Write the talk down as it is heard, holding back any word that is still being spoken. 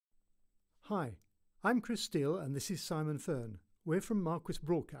Hi, I'm Chris Steele and this is Simon Fern. We're from Marquis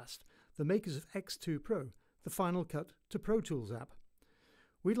Broadcast, the makers of X2 Pro, the Final Cut to Pro Tools app.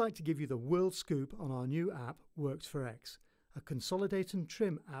 We'd like to give you the world scoop on our new app, Worx4 X, a consolidate and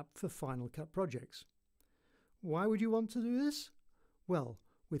trim app for Final Cut projects. Why would you want to do this? Well,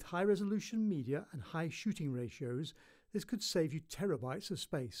 with high resolution media and high shooting ratios, this could save you terabytes of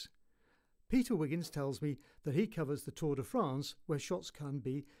space. Peter Wiggins tells me that he covers the Tour de France, where shots can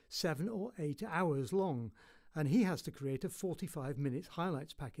be 7 or 8 hours long, and he has to create a 45-minute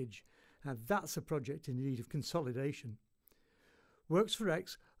highlights package. Now that's a project in need of consolidation. Worx4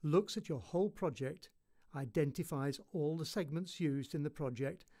 X looks at your whole project, identifies all the segments used in the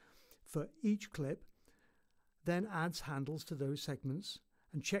project for each clip, then adds handles to those segments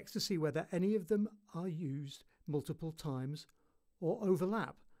and checks to see whether any of them are used multiple times or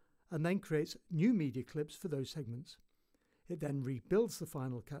overlap, and then creates new media clips for those segments. It then rebuilds the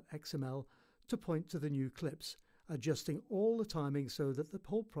Final Cut XML to point to the new clips, adjusting all the timing so that the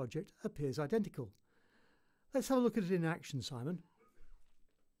whole project appears identical. Let's have a look at it in action, Simon.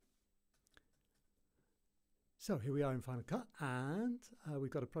 So here we are in Final Cut, and we've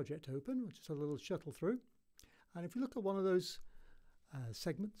got a project open, which is a little shuttle through. And if you look at one of those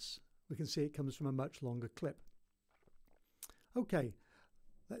segments, we can see it comes from a much longer clip. Okay.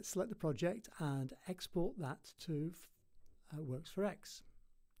 Let's select the project and export that to Worx4 X.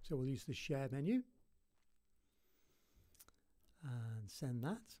 So we'll use the Share menu and send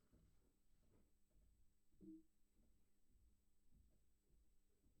that.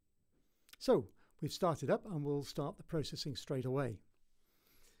 So we've started up and we'll start the processing straight away.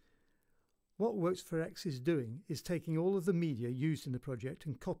 What Worx4 X is doing is taking all of the media used in the project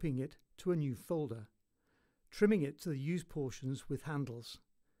and copying it to a new folder, trimming it to the used portions with handles.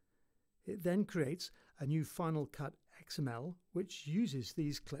 It then creates a new Final Cut XML which uses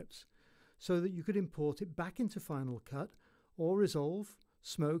these clips so that you could import it back into Final Cut or Resolve,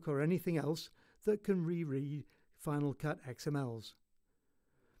 Smoke or anything else that can reread Final Cut XMLs.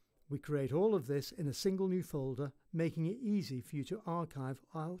 We create all of this in a single new folder, making it easy for you to archive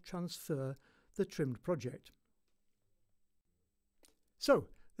or transfer the trimmed project. So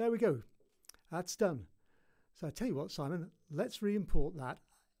there we go, that's done. So I tell you what, Simon, let's re-import that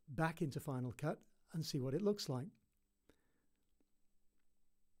back into Final Cut and see what it looks like.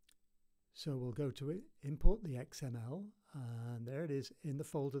 So we'll go to it, import the XML, and there it is in the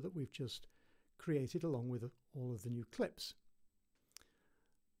folder that we've just created along with all of the new clips.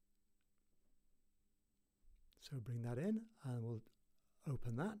 So bring that in and we'll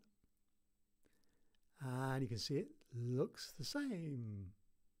open that, and you can see it looks the same.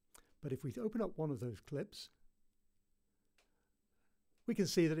 But if we open up one of those clips, we can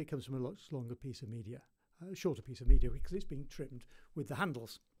see that it comes from a much longer piece of media, a shorter piece of media, because it's being trimmed with the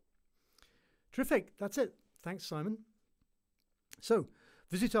handles. Terrific, that's it. Thanks, Simon. So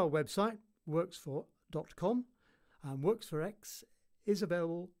visit our website, worx4.com, and Worx4 X is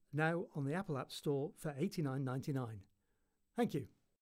available now on the Apple App Store for $89.99. Thank you.